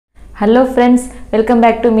Hello friends, welcome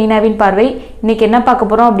back to Meenavin பார்வை. இன்னைக்கு என்ன பார்க்க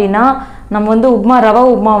போறோம் அப்படினா நம்ம வந்து உப்மா ரவா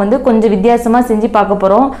உப்மா வந்து கொஞ்சம் வித்தியாசமா செஞ்சு பார்க்க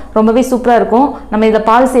போறோம். ரொம்பவே சூப்பரா இருக்கும். நம்ம இத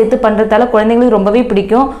பால் சேர்த்து பண்றதால குழந்தைகளுக்கு ரொம்பவே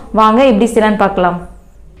பிடிக்கும். வாங்க எப்படி செய்யலாம்னு பார்க்கலாம்.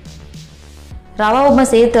 ரவா உப்மா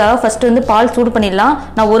செய்யறதுக்காக ஃபர்ஸ்ட் வந்து பால் சூடு பண்ணிடலாம்.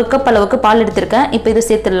 நான் 1 கப் அளவுக்கு பால் எடுத்துர்க்கேன். இப்போ இத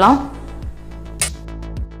சேர்த்துடலாம்.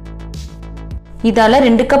 இதால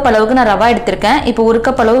 2 கப் அளவுக்கு நான் ரவா எடுத்துர்க்கேன். இப்போ 1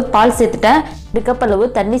 கப் அளவு பால் சேர்த்துட்டேன். 2 கப் அளவு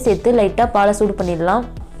தண்ணி சேர்த்து லைட்டா பாலை சூடு பண்ணிடலாம்.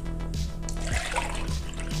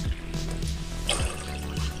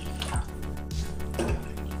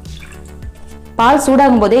 பால்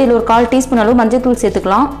சூடாகும் போதே இதுல ஒரு 1/4 டீஸ்பூன் அளவு மஞ்சள் தூள்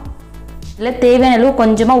சேர்த்துக்கலாம். இல்ல தேவையான அளவு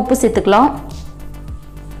கொஞ்சமா உப்பு சேர்த்துக்கலாம்.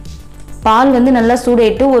 பால் வந்து நல்லா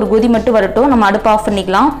சூடாயிட்டு ஒரு கொதி மட்டும் வரட்டும். நம்ம அடுப்பு ஆஃப்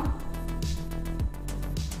பண்ணிக்கலாம்.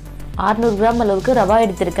 600 கிராம் அளவுக்கு ரவா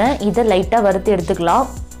எடுத்துர்க்கேன். இத லைட்டா வறுத்து எடுத்துக்கலாம்.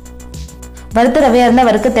 வறுத்த ரவையா இருந்தா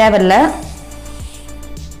வறுக்க தேவையில்ல.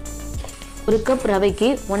 1 கப் ரவைக்கு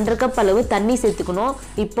 1.5 கப் அளவு தண்ணி சேர்த்துக்கணும்.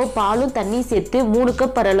 இப்போ பாலும் தண்ணி சேர்த்து 3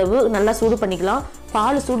 கப் அளவு நல்லா சூடு பண்ணிக்கலாம்.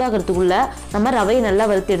 பால் சூடாகிறதுக்குள்ள நம்ம ரவையை நல்லா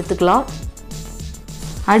வறுத்து எடுத்துக்கலாம்.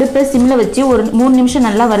 அடுப்பை சிம்ல வச்சு ஒரு 3 நிமிஷம்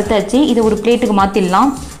நல்லா வறுத்தாச்சு. இதை ஒரு பிளேட்டுக்கு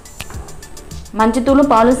மாத்திடலாம்.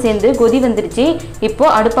 மஞ்சத்தூளும் பாலும் சேர்ந்து கொதி வந்துருச்சு. இப்போ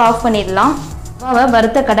அடுப்பை ஆஃப் பண்ணிடலாம்.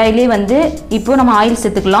 வறுத்த கடாயிலே வந்து இப்போ நம்ம ஆயில்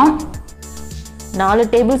சேர்த்துக்கலாம். 4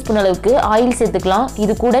 டேபிள் ஸ்பூன் அளவுக்கு ஆயில் சேர்த்துக்கலாம்.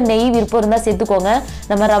 இது கூட நெய் விருப்பம் இருந்தால் சேர்த்துக்கோங்க.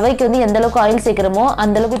 நம்ம ரவைக்கு வந்து எந்த அளவுக்கு ஆயில் சேர்க்குறோமோ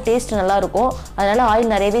அந்த அளவுக்கு டேஸ்ட் நல்லா இருக்கும். அதனால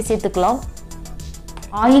ஆயில் நிறையவே சேர்த்துக்கலாம்.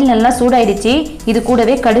 ஆயில் நல்லா சூடாயிடுச்சு. இது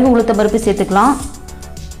கூடவே கடுகு உளுத்தம்பருப்பு சேர்த்துக்கலாம்.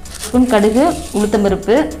 ஸ்பூன் கடுகு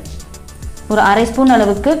உளுத்தம்பருப்பு, ஒரு 1/2 ஸ்பூன்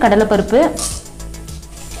அளவுக்கு கடலைப்பருப்பு,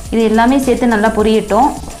 இது எல்லாமே சேர்த்து நல்லா பொரியட்டும்.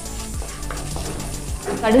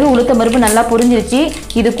 கடுகு உளுத்தம்பருப்பு நல்லா பொரிஞ்சிருச்சு.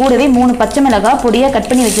 இது கூடவே 3 பச்சை மிளகாய் பொடியாக கட்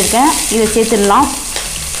பண்ணி வச்சுருக்கேன். இதை சேர்த்துடலாம்.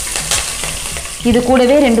 இது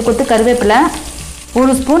கூடவே 2 கொத்து கருவேப்பிலை,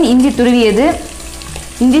 1 ஸ்பூன் இஞ்சி துருவியது.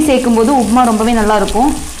 இஞ்சி சேர்க்கும் போது உப்மா ரொம்பவே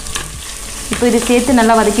நல்லாயிருக்கும். இப்போ இதை சேர்த்து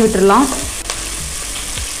நல்லா வதக்கி விட்டுடலாம்.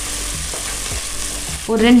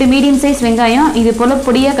 ஒரு 2 மீடியம் சைஸ் வெங்காயம் இது போல்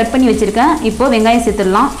பொடியாக கட் பண்ணி வச்சுருக்கேன். இப்போ வெங்காயம்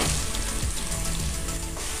சேர்த்துடலாம்.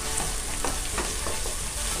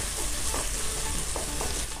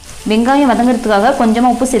 வெங்காயம் வதங்கிறதுக்காக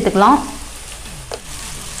கொஞ்சமாக உப்பு சேர்த்துக்கலாம்.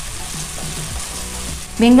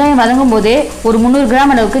 வெங்காயம் வதங்கும் போதே ஒரு 300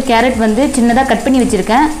 கிராம் அளவுக்கு கேரட் வந்து சின்னதாக கட் பண்ணி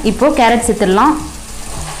வச்சுருக்கேன். இப்போது கேரட் சேர்த்துடலாம்.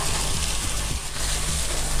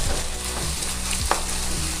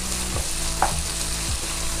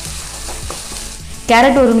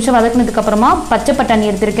 கேரட் ஒரு நிமிஷம் வதக்கினதுக்கு அப்புறமா பச்சை பட்டாணி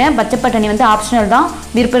எடுத்திருக்கேன். பச்சை பட்டாணி வந்து ஆப்ஷனல் தான்,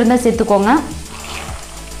 விருப்பம் இருந்தால் சேர்த்துக்கோங்க.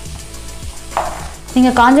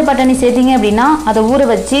 நீங்கள் காஞ்ச பட்டாணி சேர்த்தீங்க அப்படின்னா அதை ஊற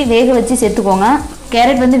வச்சு வேக வச்சு சேர்த்துக்கோங்க.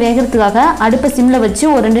 கேரட் வந்து வேகிறதுக்காக அடுப்பை சிம்மில் வச்சு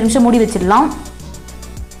ஒரு 2 நிமிஷம் மூடி வச்சிடலாம்.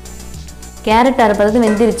 கேரட் அரைப்பது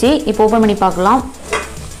வெந்துருச்சு. இப்போ ஓப்பன் பண்ணி பார்க்கலாம்.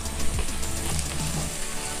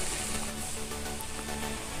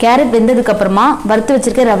 கேரட் வெந்ததுக்கு அப்புறமா வறுத்து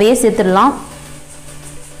வச்சிருக்க ரவையை சேர்த்துடலாம்.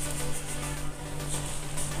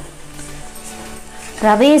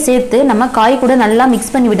 ரவையை சேர்த்து நம்ம காய் கூட நல்லா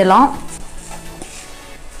மிக்ஸ் பண்ணி விடலாம்.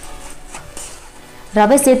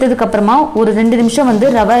 ரவை சேர்த்ததுக்கு அப்புறமா ஒரு 2 நிமிஷம் வந்து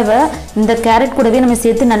ரவையை இந்த கேரட் கூடவே நம்ம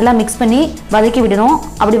சேர்த்து நல்லா மிக்ஸ் பண்ணி வதக்கி விடணும்.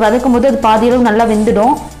 அப்படி வதக்கும் போது அது பாதி அளவு நல்லா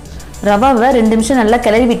வெந்துடும். ரவாவை 2 நிமிஷம் நல்லா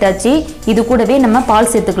கிளறி விட்டாச்சு. இது கூடவே நம்ம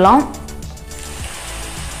பால் சேர்த்துக்கலாம்.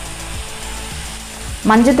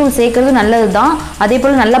 மஞ்சத்தூள் சேர்க்கறது நல்லது தான். அதே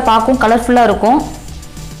போல் நல்லா பார்க்கும் கலர்ஃபுல்லாக இருக்கும்.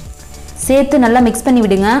 சேர்த்து நல்லா மிக்ஸ் பண்ணி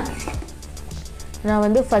விடுங்க. நான்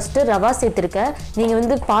வந்து ஃபஸ்ட்டு ரவா சேர்த்துருக்கேன். நீங்கள்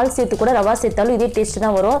வந்து பால் சேர்த்து கூட ரவா சேர்த்தாலும் இதே டேஸ்ட்டு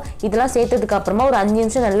தான் வரும். இதெல்லாம் சேர்த்ததுக்கு அப்புறமா ஒரு 5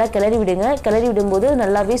 நிமிஷம் நல்லா கிளறி விடுங்க. கிளறி விடும்போது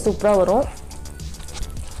நல்லாவே சூப்பராக வரும்.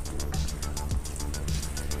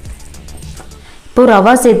 இப்போ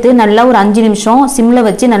ரவா சேர்த்து நல்லா ஒரு 5 நிமிஷம் சிம்மில்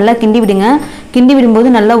வச்சு நல்லா கிண்டி விடுங்க. கிண்டி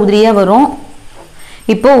விடும்போது நல்லா உதிரியாக வரும்.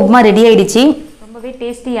 இப்போது உப்மா ரெடி ஆகிடுச்சு. ரொம்பவே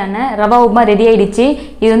டேஸ்டியான ரவா உப்மா ரெடி ஆகிடுச்சு.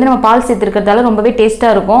 இது வந்து நம்ம பால் சேர்த்துருக்கிறதால ரொம்பவே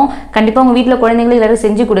டேஸ்ட்டாக இருக்கும். கண்டிப்பாக உங்கள் வீட்டில் குழந்தைங்களுக்கு எல்லாரும்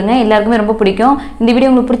செஞ்சு கொடுங்க. எல்லாருக்குமே ரொம்ப பிடிக்கும். இந்த வீடியோ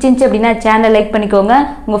உங்களுக்கு பிடிச்சிருந்துச்சு அப்படின்னா சேனலை லைக் பண்ணிக்கோங்க.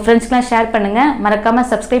 உங்கள் ஃப்ரெண்ட்ஸ்க்குலாம் ஷேர் பண்ணுங்கள். மறக்காமல்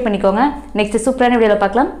சப்ஸ்கிரைப் பண்ணிக்கோங்க. நெக்ஸ்ட் சூப்பரான வீடியோவில்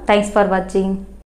பார்க்கலாம். தேங்க்ஸ் ஃபார் வாட்சிங்.